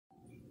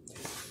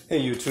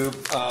Hey YouTube,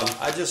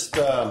 I just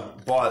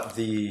bought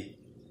the,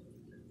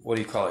 what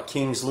do you call it,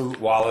 King's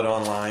Loot wallet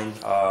online.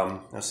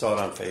 I saw it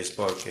on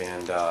Facebook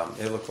and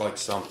it looked like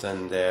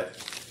something that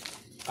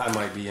I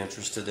might be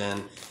interested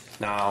in.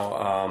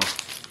 Now,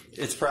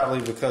 it's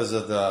probably because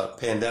of the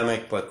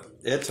pandemic, but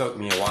it took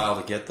me a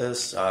while to get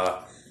this.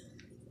 I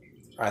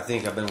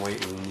think I've been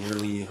waiting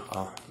nearly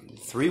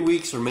 3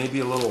 weeks or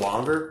maybe a little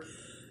longer.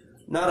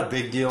 Not a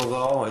big deal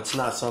though. It's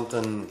not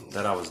something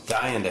that I was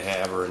dying to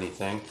have or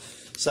anything.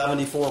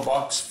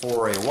 $74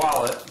 for a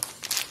wallet.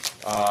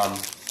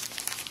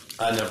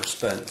 I never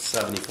spent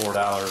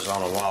 $74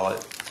 on a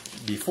wallet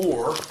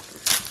before,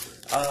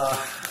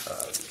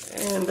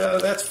 and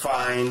that's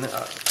fine.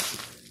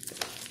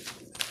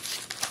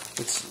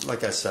 It's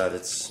like I said,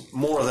 it's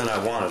more than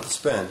I wanted to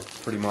spend,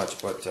 pretty much.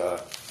 But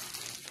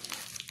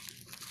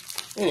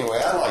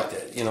anyway, I liked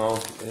it. You know,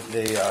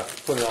 they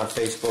put it on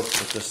Facebook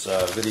with this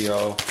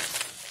video,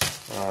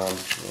 and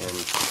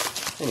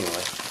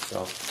anyway,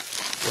 so.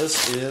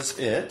 This is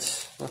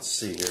it. Let's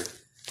see here.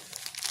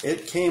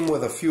 It came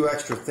with a few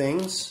extra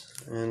things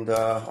and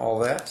all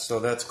that, so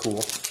that's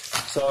cool.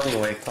 So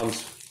anyway, it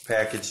comes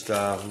packaged,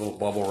 little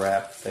bubble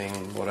wrap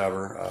thing,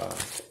 whatever,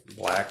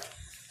 black.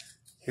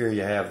 Here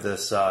you have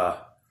this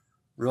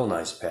real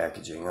nice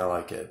packaging. I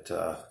like it.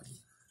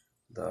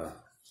 The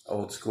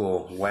old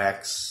school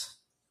wax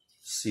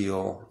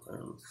seal.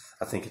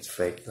 I think it's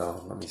fake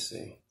though. Let me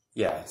see.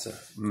 Yeah, it's a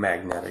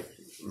magnetic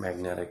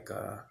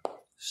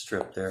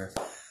strip there.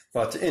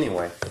 But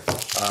anyway,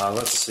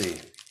 let's see.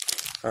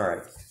 All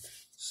right.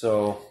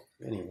 So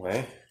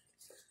anyway,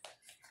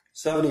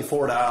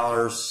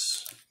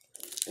 $74,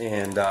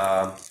 and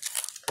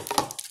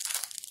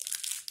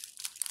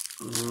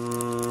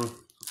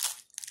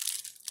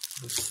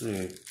let's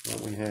see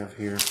what we have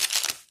here.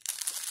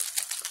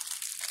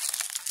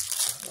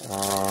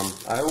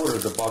 I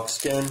ordered the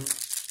buckskin,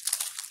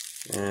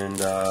 and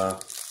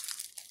let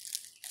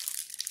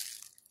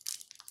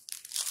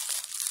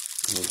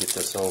me get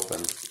this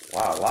open.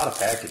 Wow, a lot of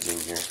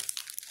packaging here.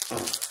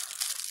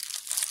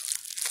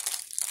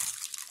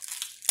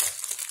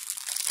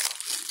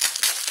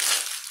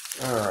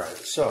 Alright,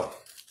 so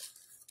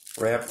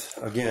wrapped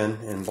again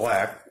in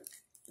black.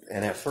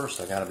 And at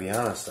first, I gotta be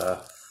honest,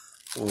 a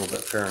little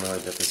bit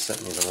paranoid that they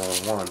sent me the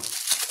wrong one.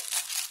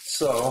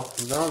 So,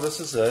 no,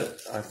 this is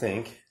it, I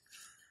think.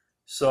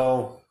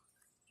 So,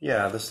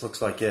 yeah, this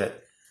looks like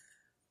it.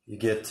 You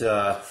get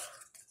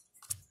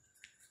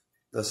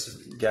this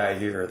guy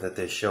here that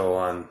they show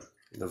on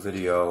the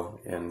video,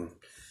 and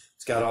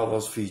it's got all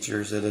those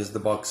features. It is the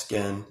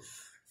buckskin,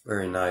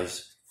 very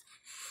nice,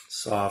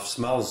 soft,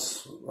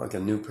 smells like a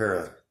new pair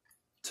of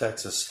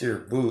Texas steer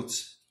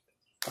boots.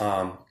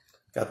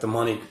 Got the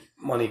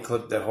money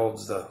clip that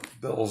holds the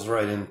bills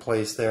right in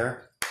place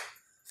there,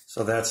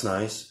 so that's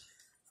nice.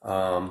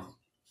 And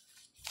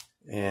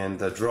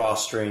the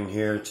drawstring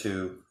here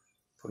to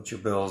put your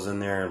bills in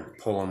there and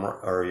pull them,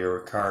 or your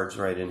cards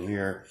right in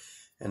here,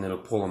 and it'll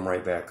pull them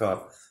right back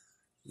up.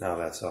 Now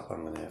that's up,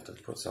 I'm going to have to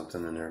put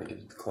something in there to get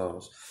it to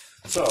close.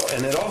 So,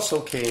 and it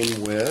also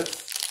came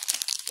with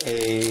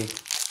a,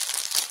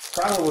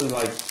 probably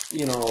like,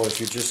 you know, if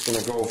you're just going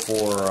to go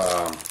for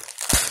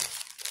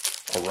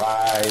a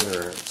ride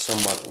or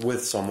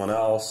with someone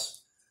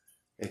else,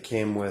 it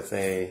came with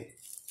a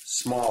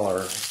smaller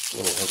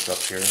little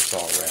hookup here. It's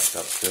all wrapped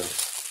up too.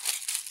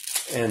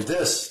 And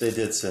this, they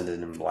did send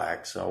it in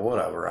black, so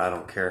whatever, I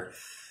don't care.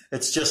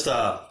 It's just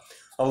a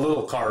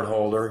little card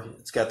holder.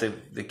 It's got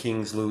the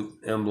King's Loot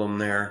emblem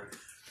there.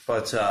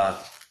 But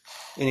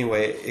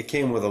anyway, it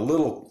came with a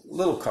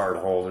little card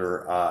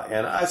holder.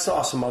 And I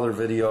saw some other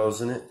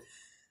videos, and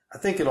I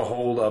think it'll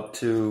hold up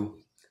to,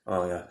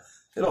 oh yeah,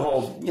 it'll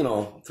hold, you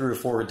know, 3 or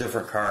 4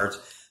 different cards.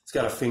 It's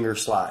got a finger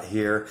slot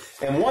here.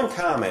 And one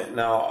comment.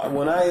 Now,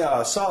 when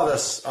I saw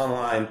this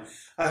online,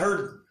 I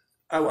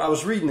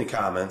was reading the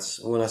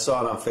comments when I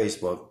saw it on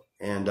Facebook,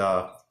 and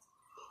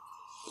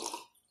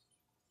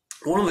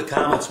one of the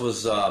comments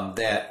was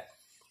that,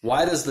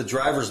 why does the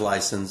driver's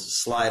license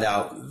slide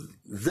out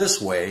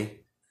this way,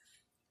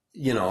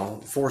 you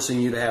know,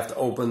 forcing you to have to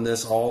open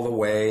this all the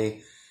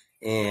way,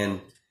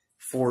 and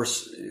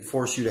force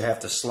you to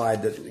have to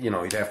slide the, you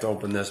know, you'd have to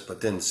open this,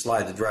 but then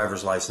slide the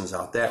driver's license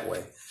out that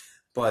way.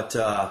 But,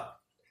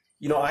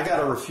 you know, I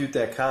got to refute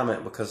that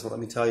comment, because let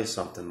me tell you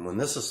something. When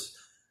this is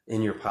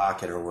in your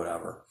pocket or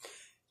whatever,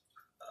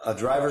 a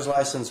driver's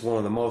license, one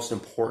of the most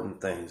important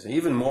things,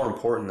 even more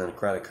important than a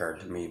credit card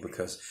to me,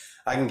 because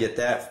I can get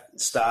that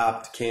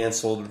stopped,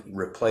 canceled,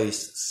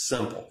 replaced,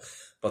 simple.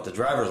 But the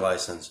driver's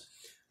license,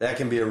 that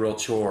can be a real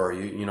chore.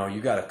 You know,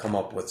 you got to come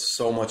up with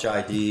so much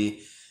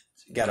ID,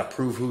 you got to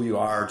prove who you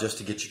are just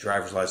to get your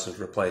driver's license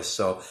replaced.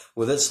 So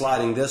with it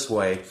sliding this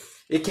way,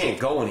 it can't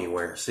go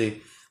anywhere.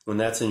 See, when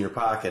that's in your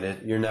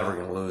pocket, you're never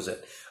going to lose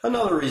it.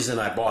 Another reason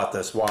I bought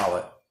this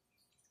wallet,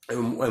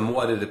 and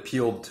what it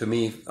appealed to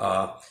me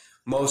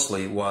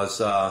mostly, was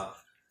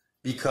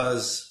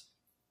because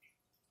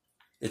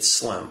it's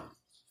slim.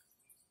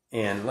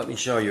 And let me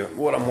show you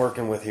what I'm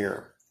working with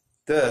here.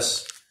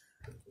 This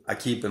I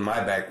keep in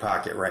my back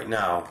pocket right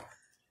now,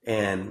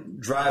 And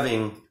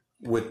driving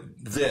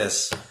with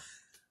this,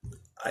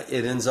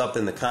 it ends up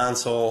in the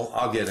console.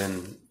 I'll get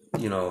in,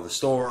 the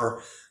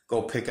store,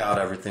 go pick out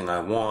everything I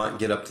want,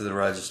 get up to the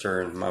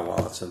register, and my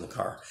wallet's in the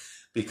car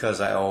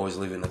because I always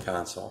leave it in the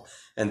console.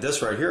 And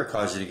this right here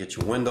causes you to get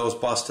your windows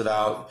busted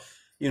out.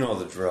 You know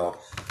the drill.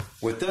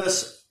 With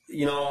this,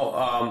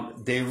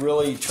 they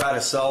really try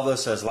to sell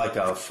this as like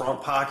a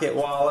front pocket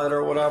wallet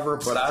or whatever,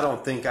 but I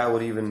don't think I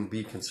would even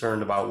be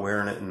concerned about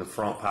wearing it in the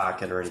front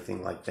pocket or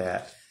anything like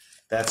that.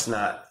 That's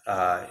not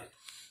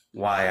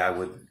why I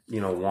would,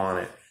 want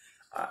it.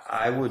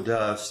 I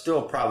would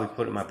still probably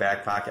put it in my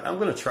back pocket. I'm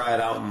going to try it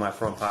out in my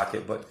front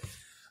pocket, but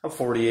I'm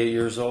 48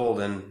 years old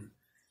and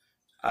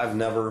I've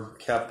never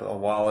kept a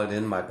wallet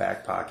in my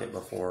back pocket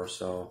before,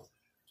 so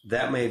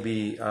that may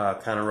be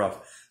kind of rough.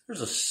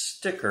 There's a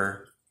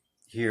sticker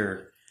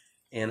here,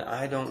 and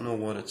I don't know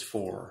what it's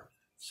for,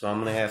 so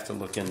I'm going to have to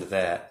look into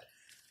that.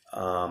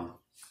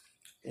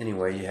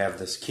 Anyway, you have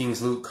this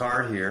Kings Loot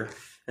card here,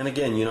 and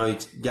again, you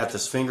got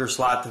this finger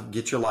slot to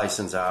get your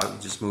license out. You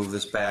just move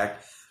this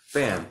back,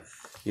 bam,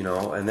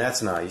 and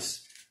that's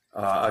nice.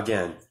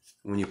 Again,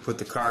 when you put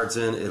the cards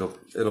in,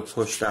 it'll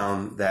push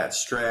down that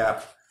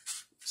strap,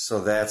 so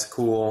that's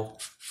cool.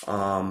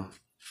 I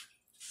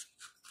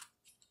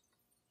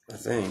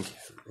think,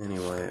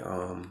 anyway,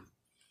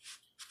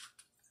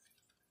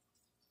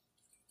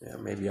 yeah,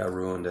 maybe I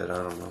ruined it, I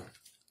don't know,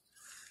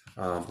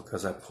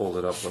 because I pulled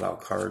it up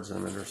without cards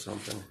in it or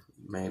something,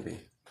 maybe,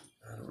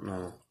 I don't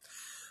know,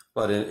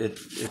 but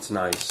it's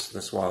nice.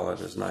 This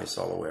wallet is nice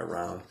all the way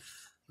around.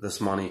 This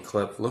money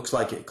clip looks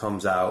like it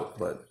comes out,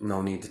 but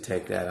no need to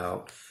take that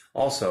out.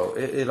 Also,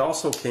 it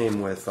also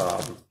came with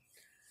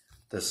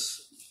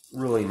this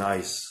really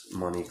nice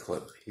money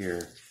clip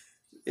here.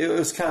 It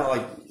was kind of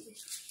like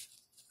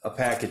a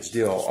package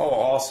deal. Oh,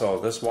 also,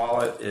 this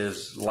wallet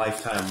is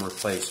lifetime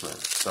replacement,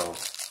 so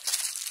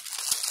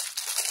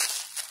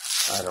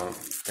I don't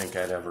think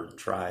I'd ever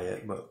try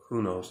it, but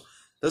who knows.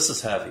 This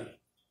is heavy.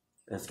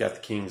 It's got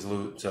the Kings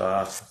Loot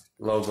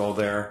logo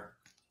there.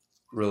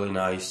 Really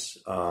nice.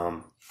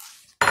 You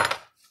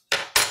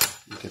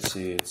can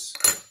see it's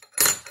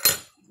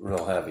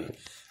real heavy.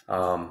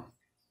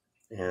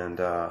 And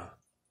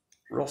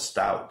real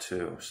stout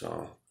too.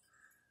 So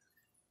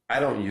I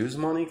don't use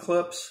money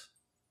clips.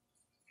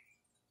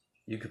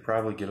 You could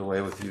probably get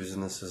away with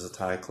using this as a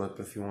tie clip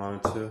if you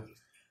wanted to.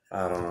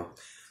 I don't know.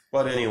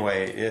 But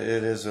anyway,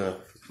 it is a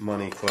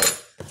money clip.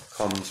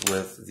 Comes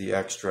with the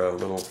extra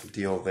little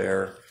deal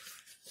there.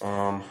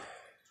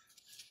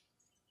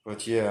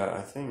 But yeah,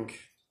 I think,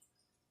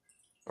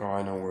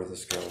 I know where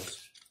this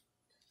goes.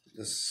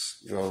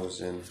 This goes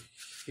in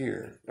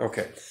here.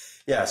 Okay.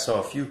 Yeah,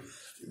 so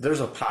there's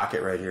a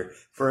pocket right here.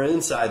 For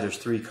inside, there's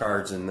 3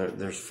 cards and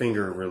there's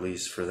finger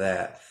release for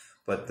that.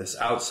 But this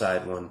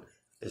outside one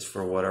is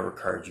for whatever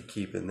card you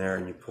keep in there,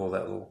 and you pull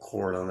that little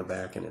cord on the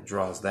back and it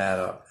draws that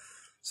up.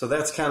 So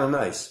that's kind of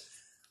nice.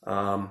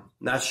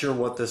 Not sure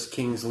what this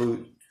Kings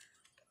Loot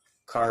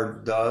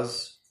card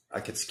does. I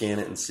could scan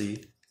it and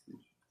see.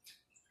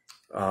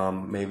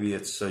 Maybe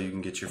it's so you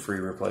can get your free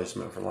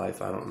replacement for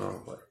life. I don't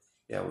know. But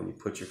yeah, when you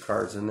put your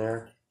cards in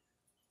there,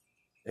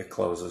 it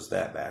closes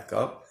that back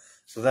up.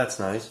 So that's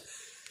nice.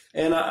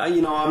 And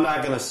I'm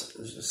not going to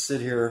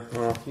sit here.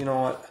 Well, you know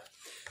what?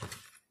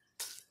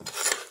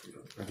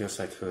 I guess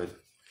I could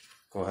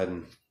go ahead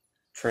and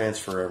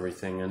transfer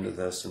everything into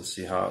this and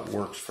see how it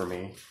works for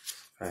me.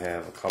 I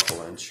have a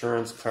couple of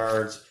insurance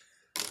cards.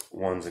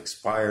 One's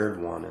expired,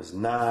 one is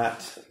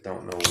not.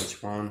 Don't know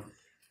which one.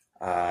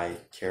 I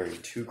carry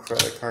 2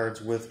 credit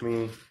cards with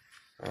me.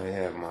 I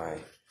have my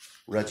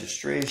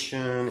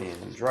registration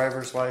and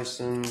driver's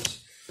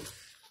license.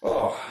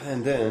 Oh,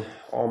 and then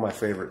all my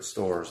favorite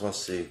stores. Let's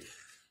see.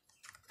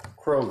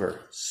 Kroger,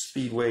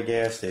 Speedway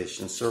gas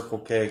station, Circle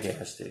K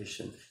gas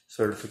station,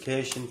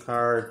 certification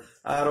card,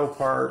 auto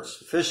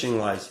parts, fishing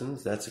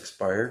license, that's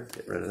expired,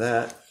 get rid of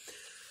that.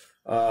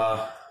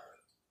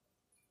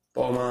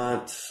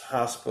 Beaumont,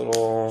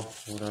 hospital,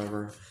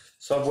 whatever.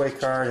 Subway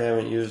card,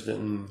 haven't used it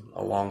in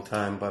a long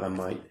time, but I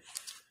might.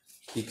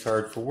 Key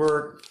card for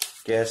work,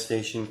 gas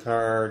station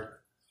card,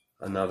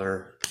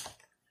 another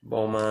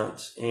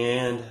Beaumont,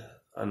 and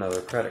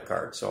another credit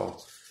card. So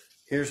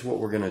here's what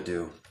we're going to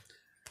do.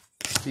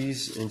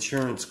 These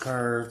insurance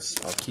cards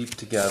I'll keep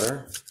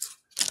together.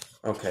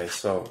 Okay,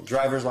 so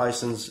driver's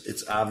license,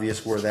 it's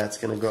obvious where that's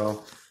going to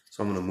go.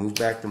 So I'm going to move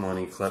back the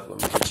money clip.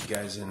 Let me get you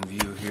guys in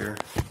view here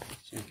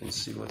so you can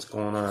see what's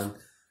going on.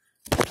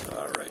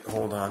 All right,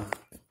 hold on.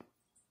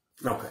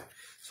 Okay,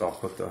 so I'll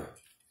put the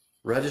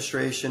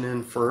registration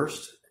in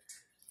first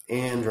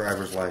and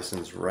driver's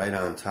license right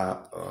on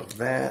top of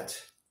that.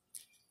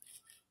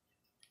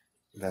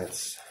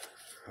 That's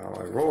how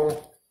I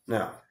roll.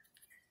 Now,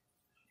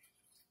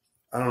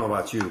 I don't know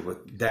about you,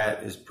 but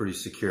that is pretty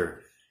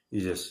secure.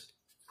 You just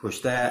push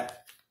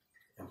that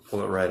and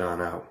pull it right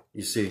on out.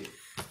 You see,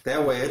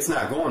 that way it's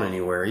not going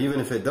anywhere. Even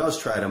if it does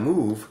try to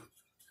move,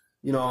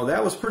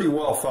 that was pretty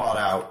well thought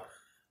out.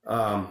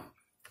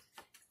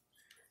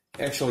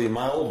 Actually,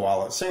 my old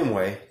wallet, same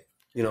way,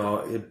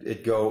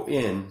 it'd go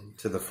in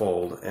to the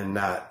fold and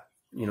not,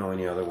 you know,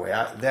 any other way.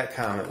 That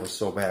comment was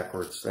so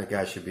backwards. That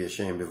guy should be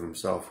ashamed of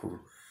himself who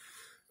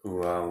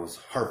was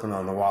harping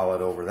on the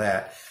wallet over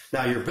that.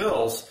 Now your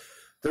bills,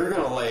 they're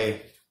going to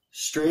lay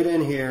straight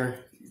in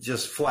here,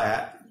 just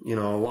flat, you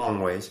know, a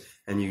long ways,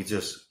 and you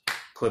just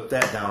clip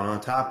that down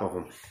on top of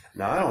them.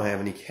 Now I don't have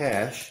any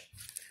cash,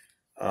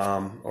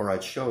 or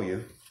I'd show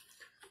you.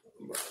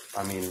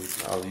 I mean,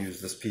 I'll use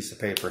this piece of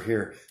paper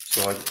here.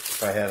 So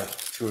if I had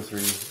 $200 or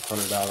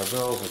 $300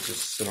 bills, I'd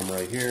just sit them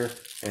right here,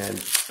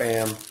 and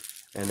bam,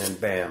 and then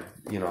bam,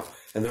 you know,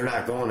 and they're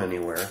not going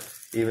anywhere.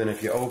 Even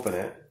if you open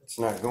it, it's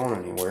not going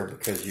anywhere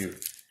because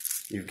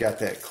you've got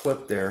that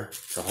clip there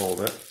to hold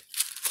it,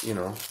 you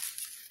know.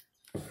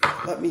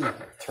 Let me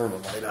turn the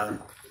light on.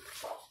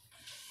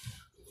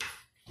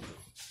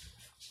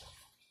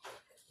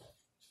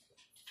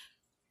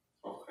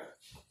 Okay.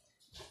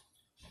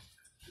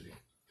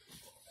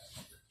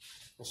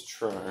 Let's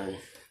try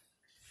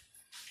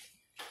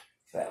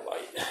that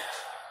light.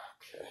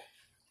 Okay.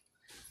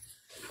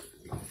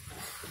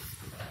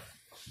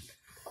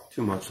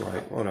 Too much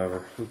light,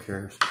 whatever, who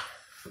cares?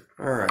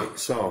 All right,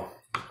 so,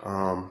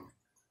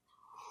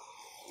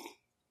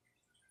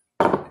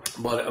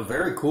 but a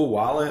very cool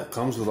wallet.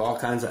 Comes with all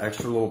kinds of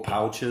extra little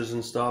pouches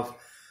and stuff.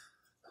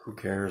 Who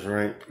cares,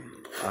 right?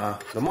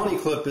 The money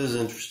clip is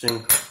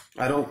interesting.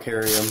 I don't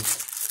carry them.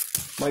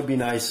 Might be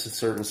nice in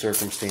certain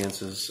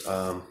circumstances.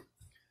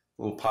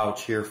 Little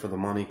pouch here for the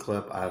money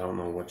clip. I don't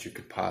know what you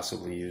could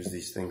possibly use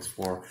these things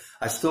for.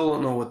 I still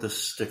don't know what the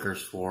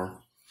sticker's for.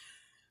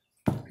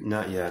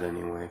 Not yet,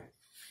 anyway.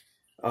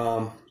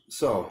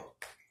 So,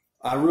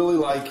 I really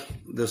like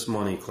this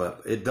money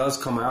clip. It does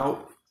come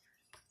out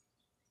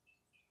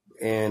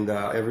and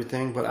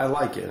everything, but I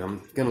like it.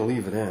 I'm going to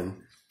leave it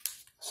in.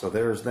 So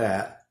there's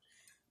that.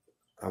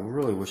 I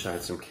really wish I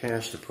had some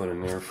cash to put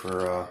in there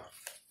for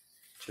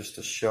just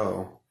a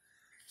show.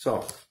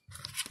 So,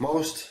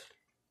 most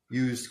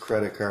used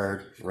credit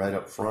card right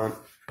up front.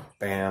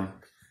 Bam.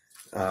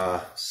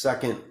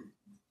 Second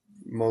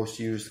most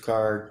used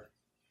card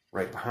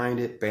right behind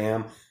it.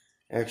 Bam.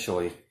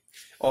 Actually,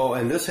 oh,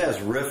 and this has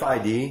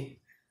RFID.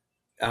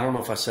 I don't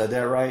know if I said that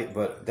right,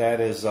 but that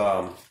is,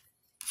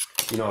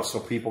 you know, so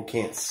people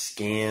can't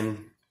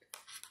scan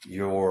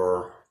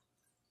your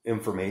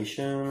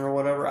information or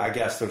whatever. I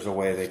guess there's a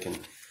way they can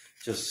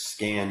just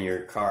scan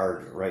your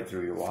card right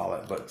through your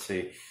wallet. But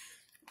see,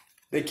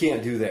 they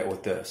can't do that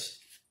with this.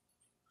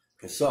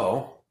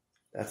 So,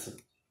 that's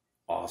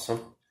awesome.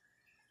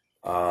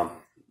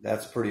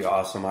 That's pretty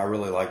awesome. I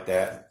really like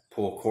that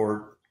pull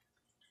cord.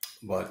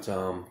 But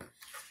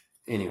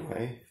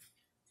anyway,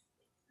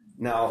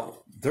 now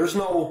there's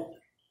no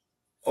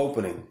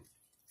opening.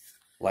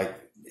 Like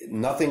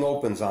nothing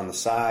opens on the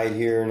side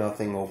here,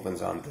 nothing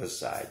opens on this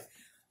side.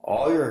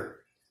 All your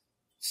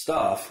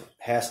stuff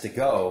has to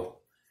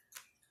go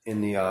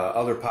in the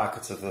other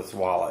pockets of this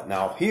wallet.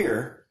 Now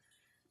here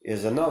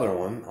is another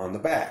one on the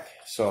back.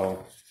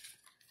 So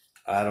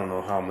I don't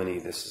know how many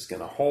this is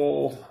going to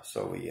hold.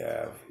 So we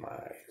have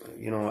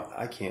you know what,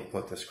 I can't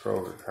put this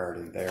Kroger card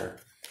in there.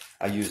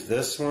 I use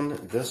this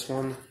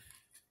one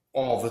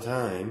all the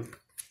time.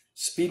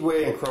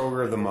 Speedway and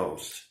Kroger the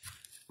most.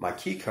 My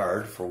key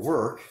card for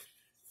work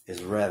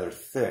is rather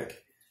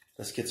thick.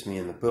 This gets me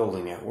in the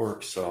building at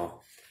work,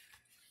 so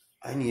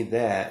I need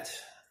that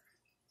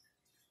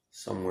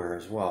somewhere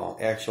as well.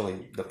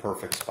 Actually, the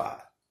perfect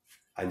spot.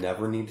 I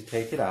never need to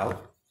take it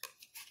out.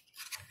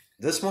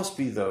 This must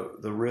be the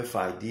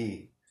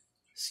RFID.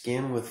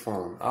 Scan with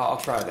phone. I'll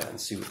try that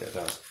and see what that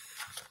does.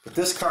 But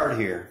this card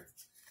here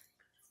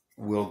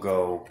will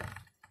go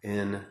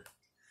in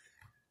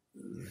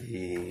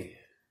the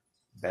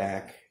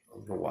back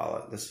of the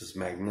wallet. This is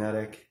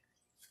magnetic.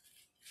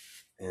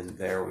 And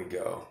there we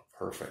go.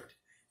 Perfect.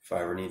 If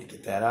I ever need to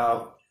get that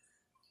out,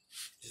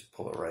 just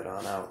pull it right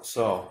on out.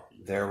 So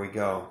there we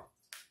go.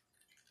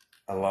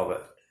 I love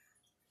it.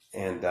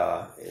 And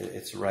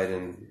it's right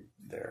in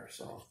there.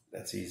 So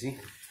that's easy.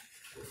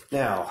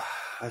 Now,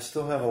 I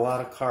still have a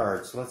lot of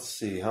cards. Let's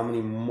see how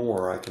many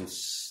more I can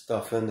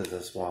stuff into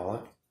this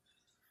wallet.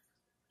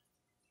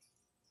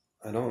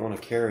 I don't want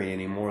to carry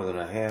any more than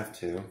I have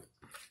to.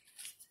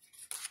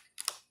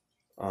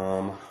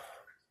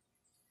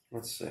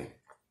 Let's see.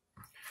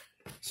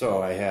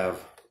 So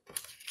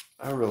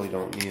I really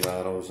don't need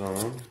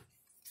AutoZone.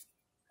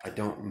 I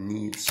don't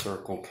need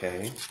Circle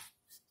K.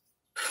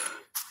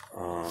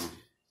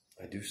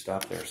 I do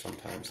stop there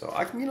sometimes though.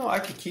 I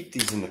could keep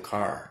these in the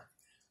car.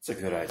 It's a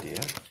good idea.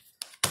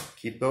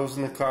 Keep those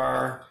in the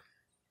car.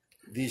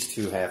 These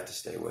two have to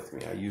stay with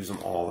me. I use them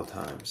all the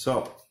time.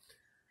 So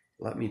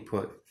let me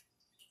put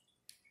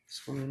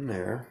this one in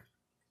there.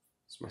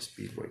 It's my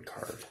Speedway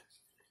card.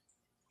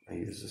 I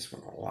use this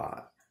one a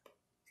lot.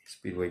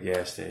 Speedway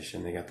gas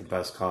station. They got the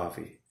best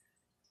coffee.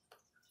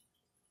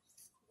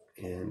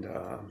 And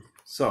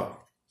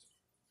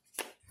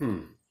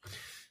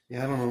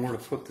yeah, I don't know where to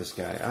put this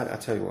guy. I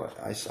tell you what,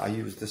 I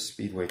use this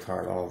Speedway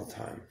card all the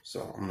time.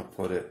 So I'm going to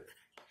put it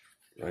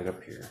right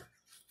up here.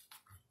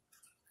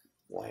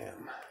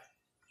 Wham.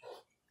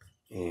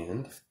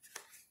 And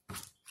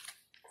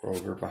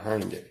Kroger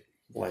behind it.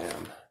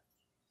 Blam.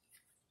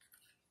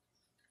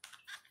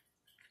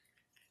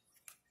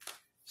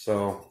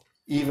 So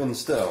even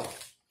still,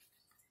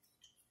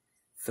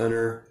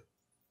 thinner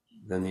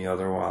than the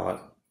other wallet.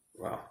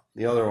 Well,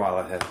 the other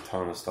wallet had a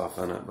ton of stuff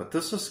in it, but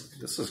this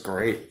is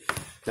great.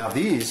 Now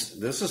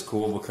this is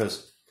cool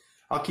because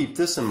I'll keep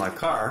this in my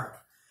car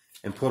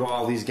and put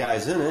all these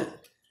guys in it,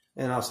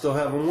 and I'll still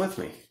have them with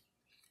me.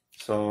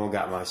 So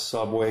got my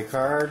Subway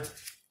card.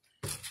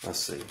 Let's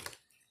see,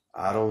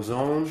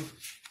 AutoZone,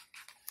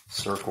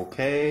 Circle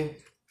K.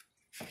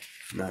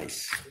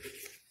 Nice.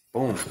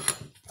 Boom.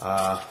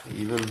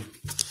 Even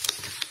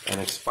an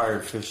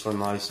expired fishing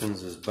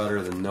license is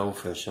better than no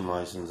fishing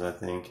license, I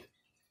think.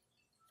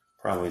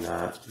 Probably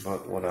not,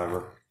 but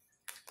whatever.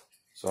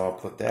 So I'll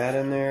put that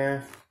in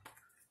there.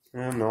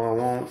 No, I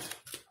won't.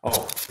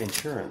 Oh,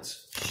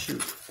 insurance.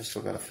 Shoot, I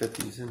still got to fit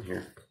these in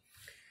here.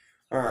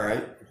 All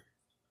right.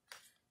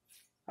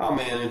 I'll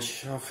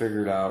manage. I'll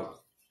figure it out.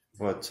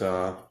 But,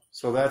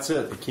 so that's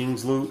it. The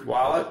King's Loot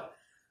wallet.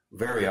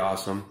 Very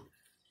awesome.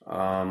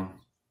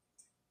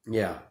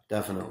 Yeah,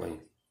 definitely.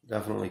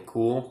 Definitely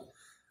cool.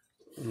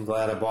 I'm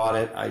glad I bought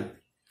it.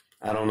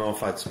 I don't know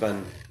if I'd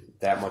spend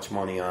that much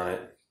money on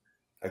it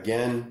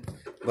again,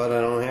 but I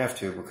don't have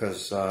to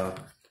because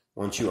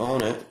once you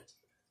own it,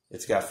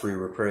 it's got free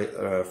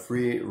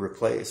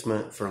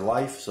replacement for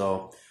life.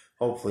 So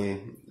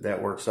hopefully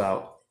that works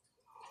out.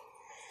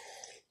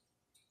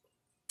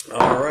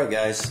 All right,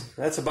 guys,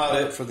 that's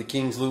about it for the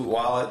King's Loot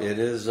wallet. It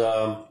is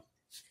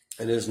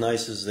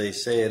nice as they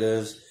say it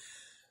is.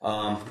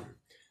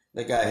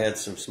 That guy had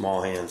some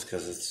small hands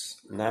because it's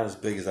not as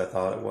big as I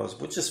thought it was,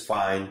 which is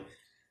fine.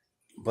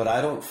 But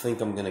I don't think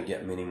I'm going to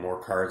get many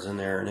more cards in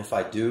there. And if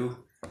I do,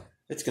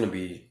 it's going to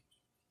be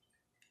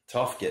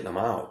tough getting them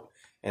out.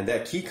 And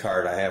that key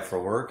card I have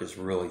for work is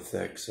really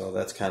thick. So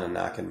that's kind of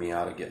knocking me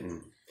out of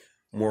getting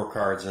more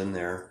cards in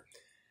there.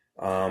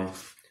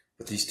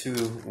 But these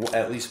two,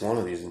 at least one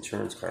of these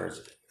insurance cards,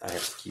 I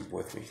have to keep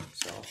with me.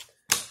 So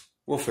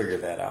we'll figure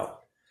that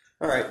out.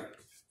 All right.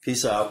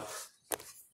 Peace out.